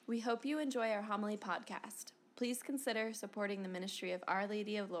We hope you enjoy our homily podcast. Please consider supporting the ministry of Our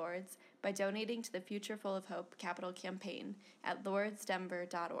Lady of Lourdes by donating to the Future Full of Hope capital campaign at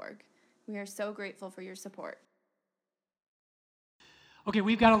lourdsdenver.org. We are so grateful for your support. Okay,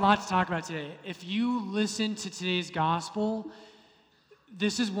 we've got a lot to talk about today. If you listen to today's gospel,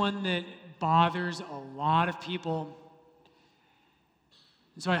 this is one that bothers a lot of people.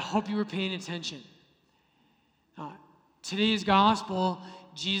 And so I hope you were paying attention. Today's gospel,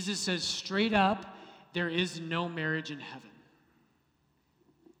 Jesus says straight up, there is no marriage in heaven.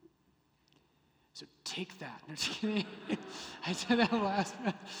 So take that. No, just kidding. I said that last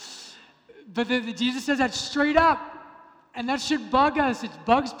time. But Jesus says that straight up. And that should bug us. It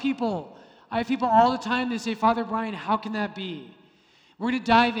bugs people. I have people all the time, they say, Father Brian, how can that be? We're going to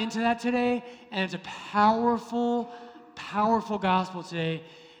dive into that today, and it's a powerful, powerful gospel today.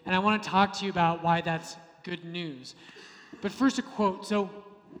 And I want to talk to you about why that's good news. But first a quote. So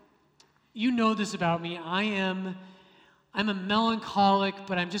you know this about me. I'm a melancholic,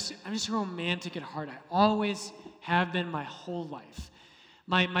 but I'm just a romantic at heart. I always have been my whole life.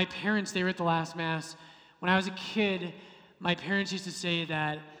 My parents, they were at the last Mass. When I was a kid, my parents used to say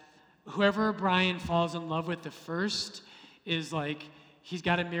that whoever Brian falls in love with the first is like, he's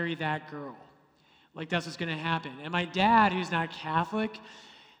got to marry that girl. Like, that's what's going to happen. And my dad, who's not Catholic,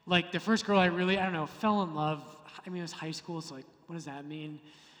 like, the first girl I don't know, fell in love. I mean, it was high school, so, like, what does that mean?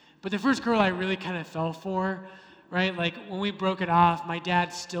 But the first girl I really kind of fell for, right? Like, when we broke it off, my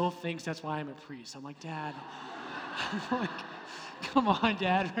dad still thinks that's why I'm a priest. I'm like, Dad, I'm like, come on,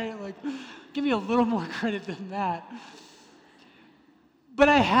 Dad, right? Like, give me a little more credit than that. But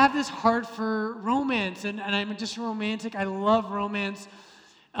I have this heart for romance, and I'm just a romantic. I love romance.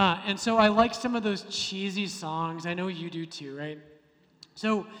 And so I like some of those cheesy songs. I know you do too, right?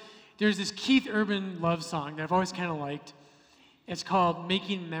 So there's this Keith Urban love song that I've always kind of liked. It's called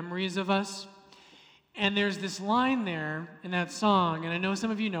Making Memories of Us. And there's this line there in that song, and I know some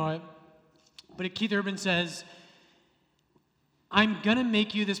of you know it, but Keith Urban says, I'm going to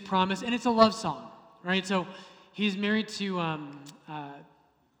make you this promise, and it's a love song, right? So he's married to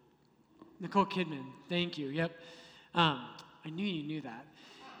Nicole Kidman. Thank you. Yep. I knew you knew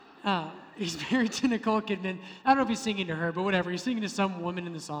that. He's married to Nicole Kidman. I don't know if he's singing to her, but whatever. He's singing to some woman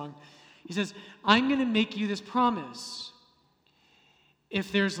in the song. He says, I'm going to make you this promise.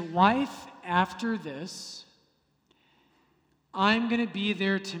 If there's life after this, I'm going to be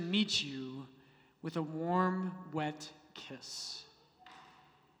there to meet you with a warm, wet kiss.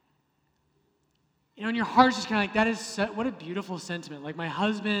 You know, and your heart's just kind of like, what a beautiful sentiment. Like, my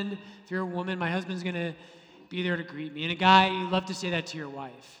husband, if you're a woman, my husband's going to be there to greet me. And a guy, you love to say that to your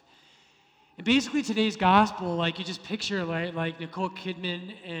wife. And basically today's gospel, like, you just picture, like Nicole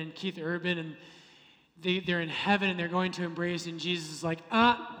Kidman and Keith Urban, and they're in heaven and they're going to embrace, and Jesus is like,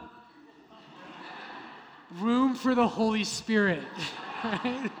 room for the Holy Spirit,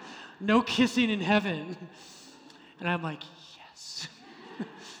 right? No kissing in heaven. And I'm like, yes.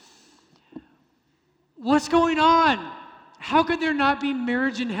 What's going on? How could there not be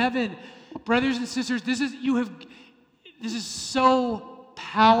marriage in heaven? Brothers and sisters, this is so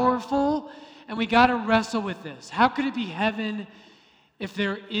powerful, and we got to wrestle with this. How could it be heaven if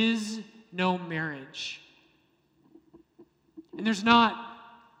there is no marriage? And there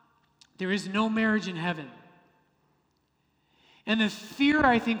is no marriage in heaven. And the fear,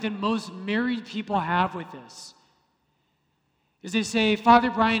 I think, that most married people have with this is they say, Father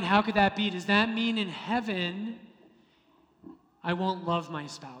Brian, how could that be? Does that mean in heaven I won't love my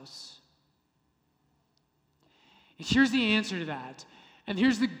spouse? And here's the answer to that. And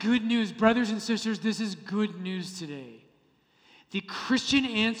here's the good news. Brothers and sisters, this is good news today. The Christian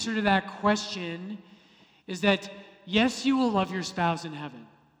answer to that question is that, yes, you will love your spouse in heaven.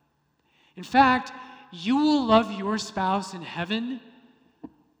 In fact, you will love your spouse in heaven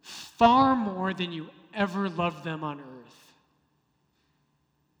far more than you ever loved them on earth.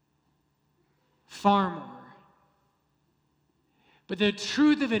 Far more. But the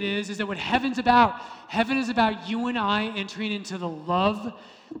truth of it is that what heaven is about you and I entering into the love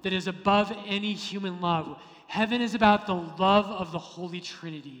that is above any human love. Heaven is about the love of the Holy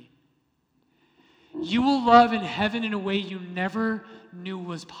Trinity. You will love in heaven in a way you never knew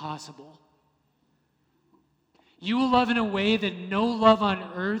was possible. You will love in a way that no love on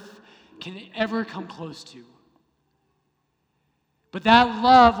earth can ever come close to. But that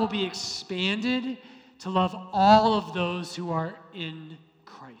love will be expanded to love all of those who are in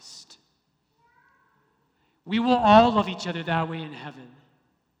Christ. We will all love each other that way in heaven.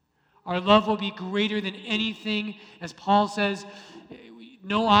 Our love will be greater than anything, as Paul says,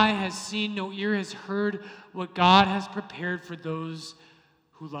 no eye has seen, no ear has heard what God has prepared for those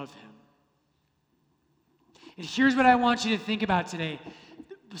who love him. And here's what I want you to think about today.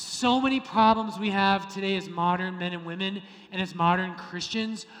 So many problems we have today as modern men and women and as modern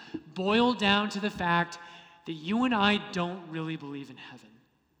Christians boil down to the fact that you and I don't really believe in heaven.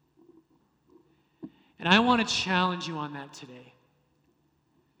 And I want to challenge you on that today.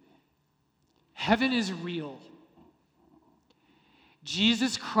 Heaven is real.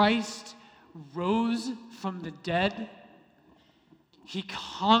 Jesus Christ rose from the dead. He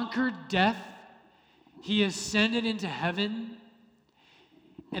conquered death. He ascended into heaven.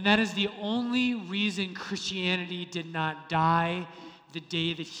 And that is the only reason Christianity did not die the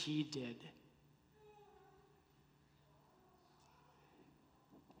day that he did.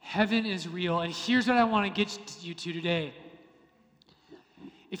 Heaven is real. And here's what I want to get you to today.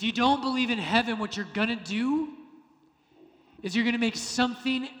 If you don't believe in heaven, what you're going to do is you're going to make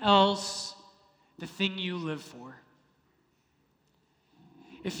something else the thing you live for.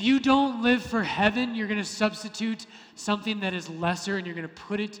 If you don't live for heaven, you're going to substitute something that is lesser and you're going to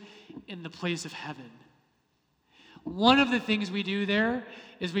put it in the place of heaven. One of the things we do there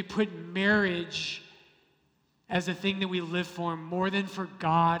is we put marriage as the thing that we live for more than for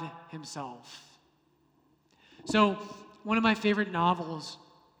God himself. So, one of my favorite novels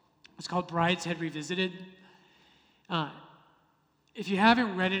is called Brideshead Revisited. If you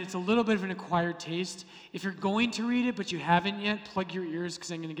haven't read it, it's a little bit of an acquired taste. If you're going to read it but you haven't yet, plug your ears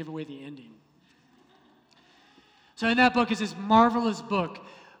because I'm going to give away the ending. So in that book is this marvelous book,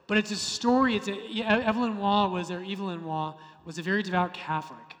 but it's a story. Evelyn Waugh was a very devout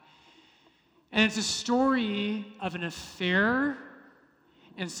Catholic. And it's a story of an affair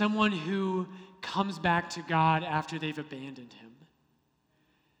and someone who comes back to God after they've abandoned him.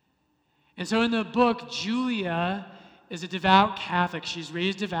 And so in the book, Julia is a devout Catholic. She's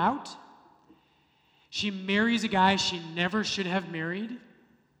raised devout. She marries a guy she never should have married.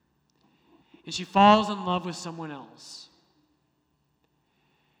 And she falls in love with someone else.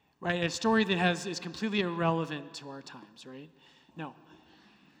 Right? A story that is completely irrelevant to our times, right? No.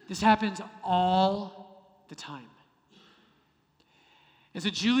 This happens all the time. And so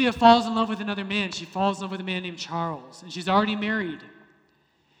Julia falls in love with another man. She falls in love with a man named Charles. And she's already married.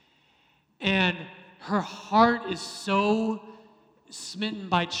 And her heart is so smitten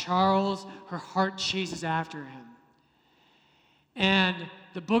by Charles, her heart chases after him. And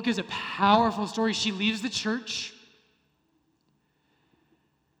the book is a powerful story. She leaves the church,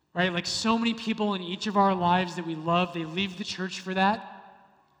 right? Like so many people in each of our lives that we love, they leave the church for that.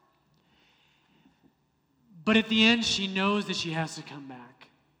 But at the end, she knows that she has to come back.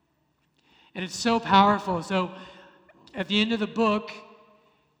 And it's so powerful. So at the end of the book,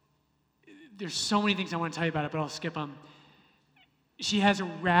 there's so many things I want to tell you about it, but I'll skip them. She has a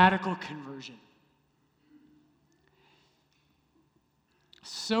radical conversion.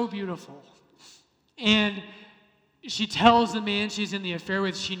 So beautiful. And she tells the man she's in the affair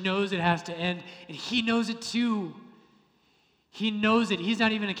with, she knows it has to end, and he knows it too. He knows it. He's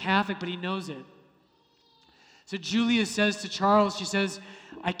not even a Catholic, but he knows it. So Julia says to Charles, she says,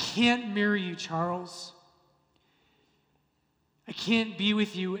 I can't marry you, Charles. I can't be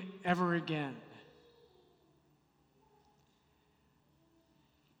with you ever again.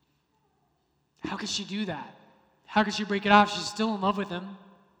 How could she do that? How could she break it off? She's still in love with him.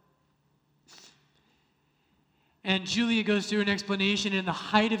 And Julia goes through an explanation. In the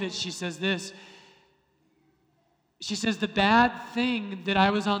height of it, she says this. She says, the bad thing that I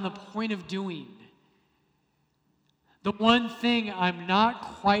was on the point of doing, the one thing I'm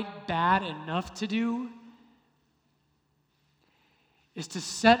not quite bad enough to do, is to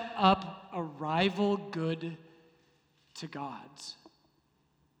set up a rival good to God's.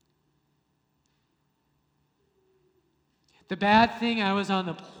 The bad thing I was on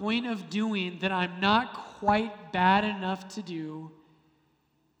the point of doing that I'm not quite bad enough to do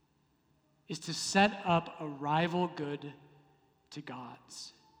is to set up a rival good to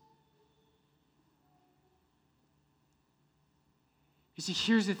God's. You see,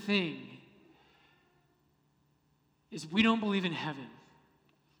 here's the thing, is we don't believe in heaven.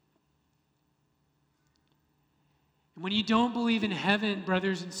 And when you don't believe in heaven,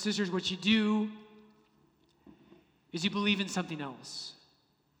 brothers and sisters, what you do is you believe in something else.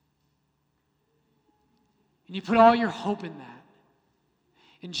 And you put all your hope in that.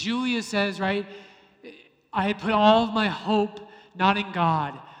 And Julia says, right, I had put all of my hope not in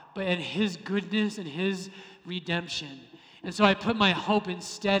God, but in his goodness and his redemption. And so I put my hope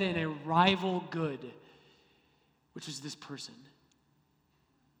instead in a rival good, which was this person.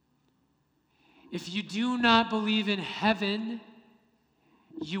 If you do not believe in heaven,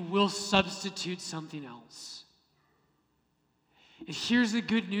 you will substitute something else. And here's the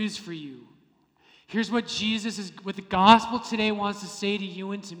good news for you. Here's what what the gospel today wants to say to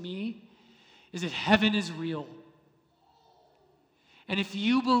you and to me, is that heaven is real. And if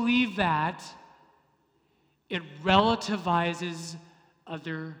you believe that, it relativizes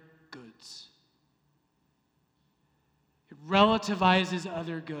other goods. It relativizes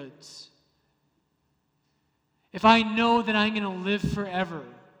other goods. If I know that I'm going to live forever,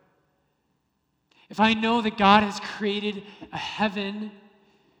 if I know that God has created a heaven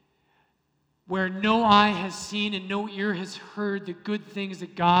where no eye has seen and no ear has heard the good things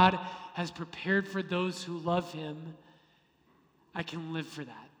that God has prepared for those who love him, I can live for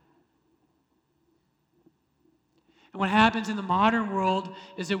that. And what happens in the modern world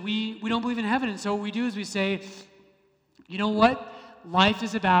is that we don't believe in heaven. And so what we do is we say, you know what? Life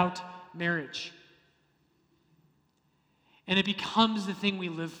is about marriage. And it becomes the thing we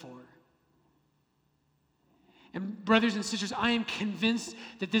live for. And brothers and sisters, I am convinced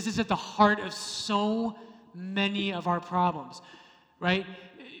that this is at the heart of so many of our problems, right?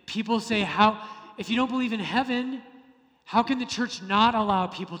 People say, if you don't believe in heaven, how can the church not allow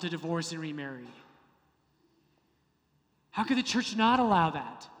people to divorce and remarry? How could the church not allow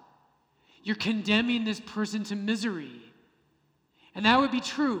that? You're condemning this person to misery. And that would be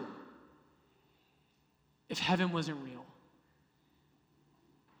true if heaven wasn't real.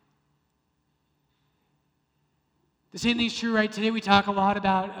 The same thing's true, right? Today we talk a lot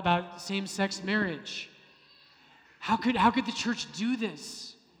about same-sex marriage. How could the church do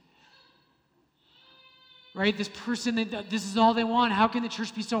this? Right? This person, this is all they want. How can the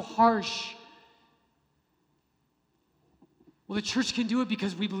church be so harsh? Well, the church can do it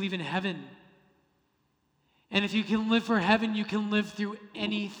because we believe in heaven. And if you can live for heaven, you can live through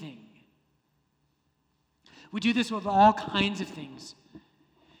anything. We do this with all kinds of things.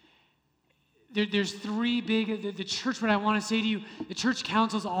 There's three big, the church, what I want to say to you, the church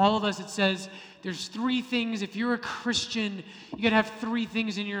counsels all of us. It says there's three things. If you're a Christian, you got to have three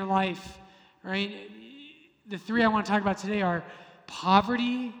things in your life, right? The three I want to talk about today are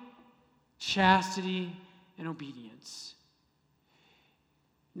poverty, chastity, and obedience.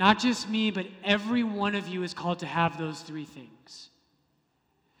 Not just me, but every one of you is called to have those three things.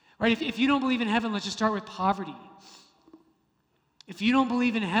 Right? If you don't believe in heaven, let's just start with poverty. If you don't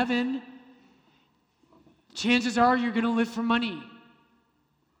believe in heaven, chances are you're going to live for money.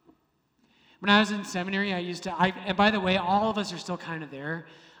 When I was in seminary, and by the way, all of us are still kind of there.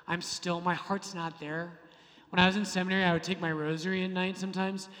 My heart's not there. When I was in seminary, I would take my rosary at night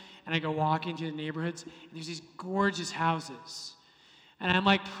sometimes, and I go walking through the neighborhoods, and there's these gorgeous houses. And I'm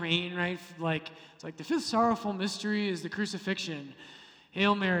like praying, right? It's like the fifth sorrowful mystery is the crucifixion.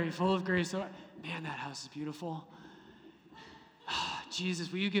 Hail Mary, full of grace. Man, that house is beautiful.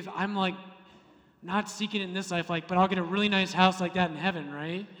 Jesus, will you give, I'm like, not seeking it in this life, but I'll get a really nice house like that in heaven,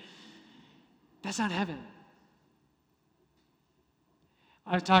 right? That's not heaven.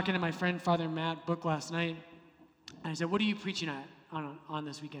 I was talking to my friend, Father Matt Book, last night, and I said, what are you preaching on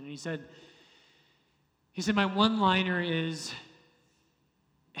this weekend? And he said, my one-liner is,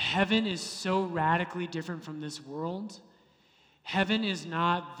 heaven is so radically different from this world. Heaven is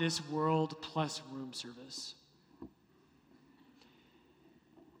not this world plus room service.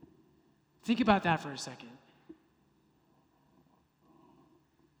 Think about that for a second.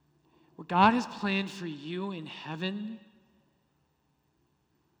 What God has planned for you in heaven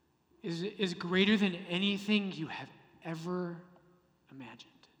is greater than anything you have ever imagined.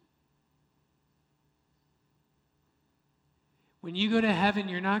 When you go to heaven,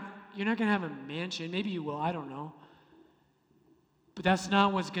 you're not going to have a mansion. Maybe you will, I don't know. But that's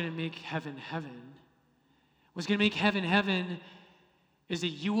not what's going to make heaven heaven. What's going to make heaven heaven is that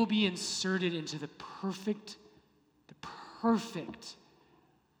you will be inserted into the perfect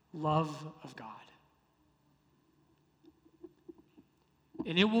love of God.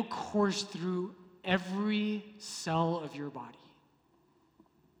 And it will course through every cell of your body.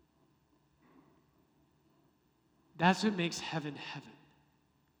 That's what makes heaven heaven.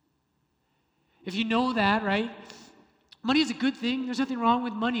 If you know that, right? Money is a good thing. There's nothing wrong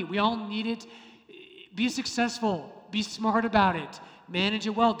with money. We all need it. Be successful. Be smart about it. Manage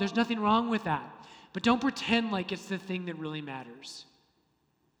it well. There's nothing wrong with that. But don't pretend like it's the thing that really matters.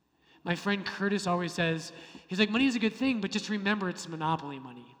 My friend Curtis always says, he's like, money is a good thing, but just remember it's monopoly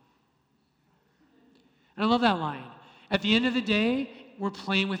money. And I love that line. At the end of the day, we're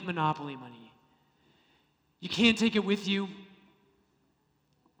playing with monopoly money. You can't take it with you.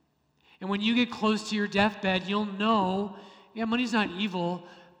 And when you get close to your deathbed, you'll know, money's not evil,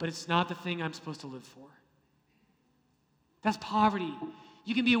 but it's not the thing I'm supposed to live for. That's poverty.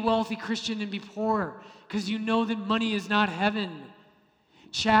 You can be a wealthy Christian and be poor because you know that money is not heaven.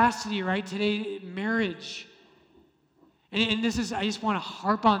 Chastity, right? Today, marriage. And this is, I just want to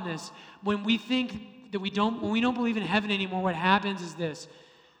harp on this. When we think that when we don't believe in heaven anymore, what happens is this.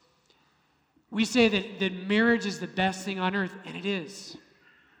 We say that marriage is the best thing on earth, and it is.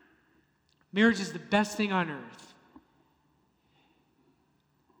 Marriage is the best thing on earth.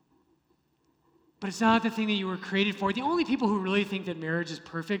 But it's not the thing that you were created for. The only people who really think that marriage is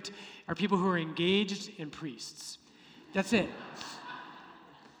perfect are people who are engaged and priests. That's it.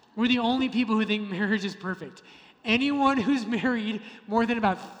 We're the only people who think marriage is perfect. Anyone who's married more than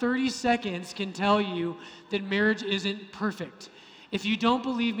about 30 seconds can tell you that marriage isn't perfect. If you don't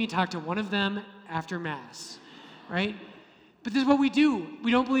believe me, talk to one of them after Mass, right? But this is what we do. We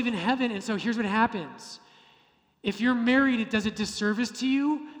don't believe in heaven, and so here's what happens. If you're married, it does a disservice to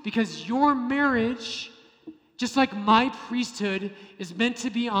you because your marriage, just like my priesthood, is meant to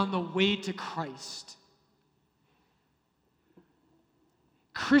be on the way to Christ.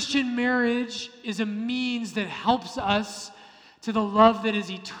 Christian marriage is a means that helps us to the love that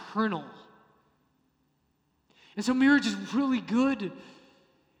is eternal. And so marriage is really good.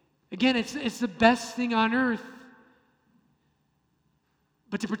 Again, it's the best thing on earth.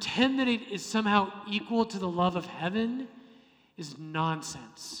 But to pretend that it is somehow equal to the love of heaven is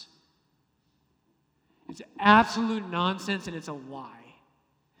nonsense. It's absolute nonsense, and it's a lie.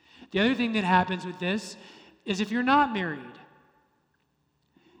 The other thing that happens with this is if you're not married,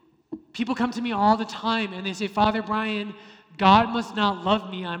 people come to me all the time and they say, Father Brian, God must not love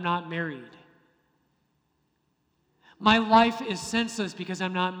me, I'm not married. My life is senseless because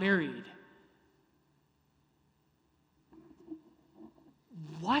I'm not married.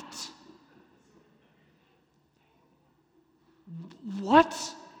 What?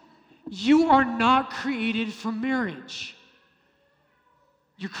 What? You are not created for marriage.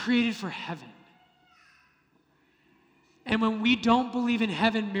 You're created for heaven. And when we don't believe in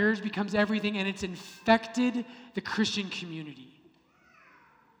heaven, marriage becomes everything, and it's infected the Christian community.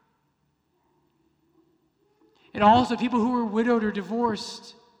 And also, people who are widowed or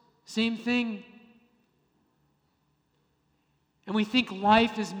divorced, same thing. And we think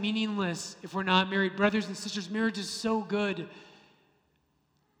life is meaningless if we're not married. Brothers and sisters, marriage is so good,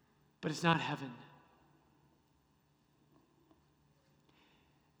 but it's not heaven.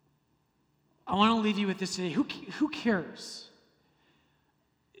 I want to leave you with this today. Who cares?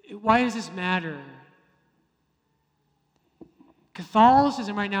 Why does this matter?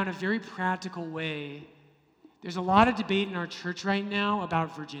 Catholicism right now, in a very practical way, there's a lot of debate in our church right now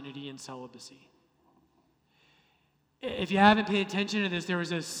about virginity and celibacy. If you haven't paid attention to this, there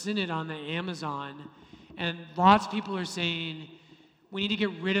was a synod on the Amazon, and lots of people are saying we need to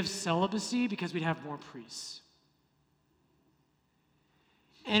get rid of celibacy because we'd have more priests.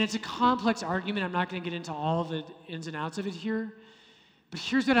 And it's a complex argument. I'm not going to get into all of the ins and outs of it here. But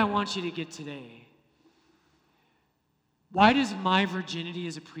here's what I want you to get today. Why does my virginity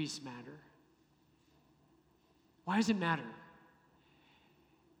as a priest matter? Why does it matter?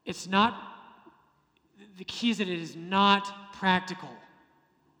 It's not, the key is that it is not practical.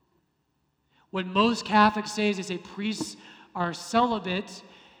 What most Catholics say is they say priests are celibate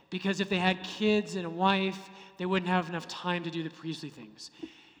because if they had kids and a wife, they wouldn't have enough time to do the priestly things.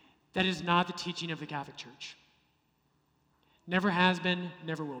 That is not the teaching of the Catholic Church. Never has been,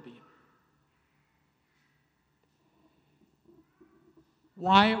 never will be.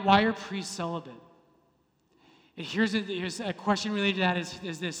 Why are priests celibate? And here's a question related to that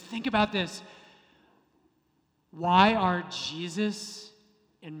is this. Think about this. Why are Jesus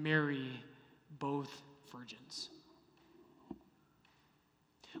and Mary both virgins?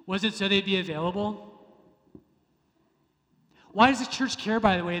 Was it so they'd be available? Why does the church care,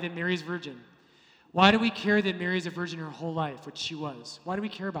 by the way, that Mary's virgin? Why do we care that Mary's a virgin her whole life, which she was? Why do we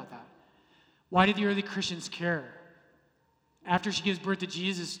care about that? Why did the early Christians care? After she gives birth to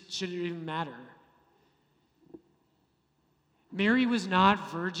Jesus, should it even matter? Mary was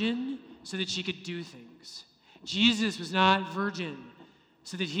not virgin so that she could do things. Jesus was not virgin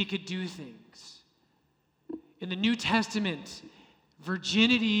so that he could do things. In the New Testament,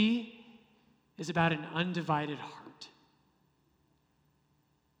 virginity is about an undivided heart.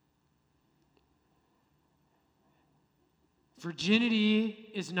 Virginity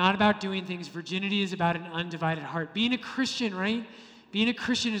is not about doing things. Virginity is about an undivided heart. Being a Christian, right? Being a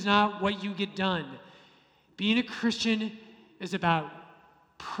Christian is not what you get done. Being a Christian is about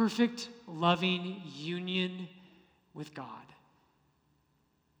perfect, loving union with God.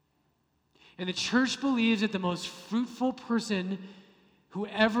 And the church believes that the most fruitful person who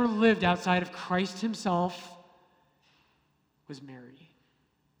ever lived outside of Christ himself was Mary.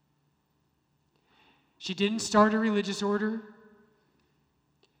 She didn't start a religious order.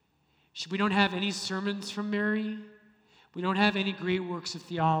 We don't have any sermons from Mary. We don't have any great works of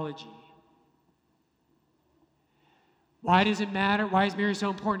theology. Why does it matter? Why is Mary so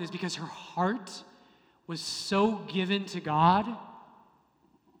important? It's because her heart was so given to God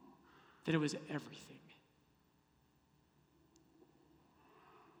that it was everything.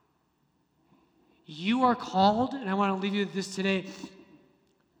 You are called, and I want to leave you with this today.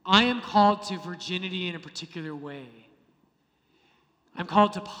 I am called to virginity in a particular way. I'm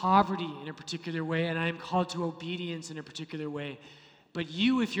called to poverty in a particular way, and I am called to obedience in a particular way. But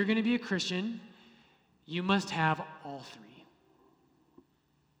you, if you're going to be a Christian, you must have all three.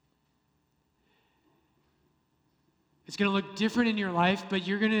 It's going to look different in your life, but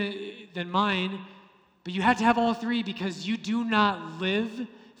than mine, but you have to have all three because you do not live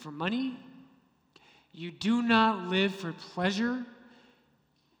for money, you do not live for pleasure,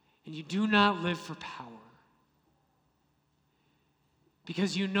 and you do not live for power.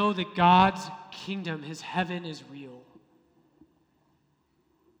 Because you know that God's kingdom, his heaven, is real.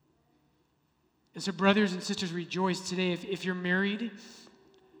 And so, brothers and sisters, rejoice today. If you're married,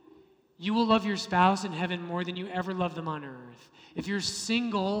 you will love your spouse in heaven more than you ever loved them on earth. If you're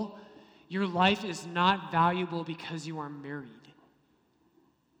single, your life is not valuable because you are married.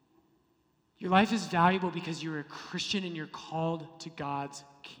 Your life is valuable because you're a Christian and you're called to God's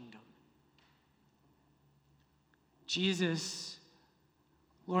kingdom. Jesus,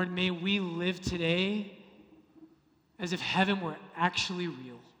 Lord, may we live today as if heaven were actually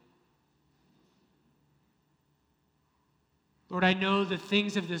real. Lord, I know the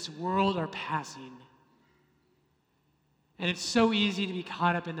things of this world are passing. And it's so easy to be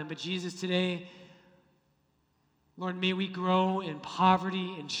caught up in them. But Jesus, today, Lord, may we grow in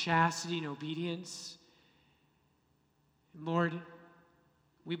poverty and chastity and obedience. And Lord,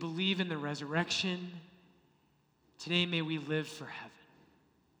 we believe in the resurrection. Today, may we live for heaven.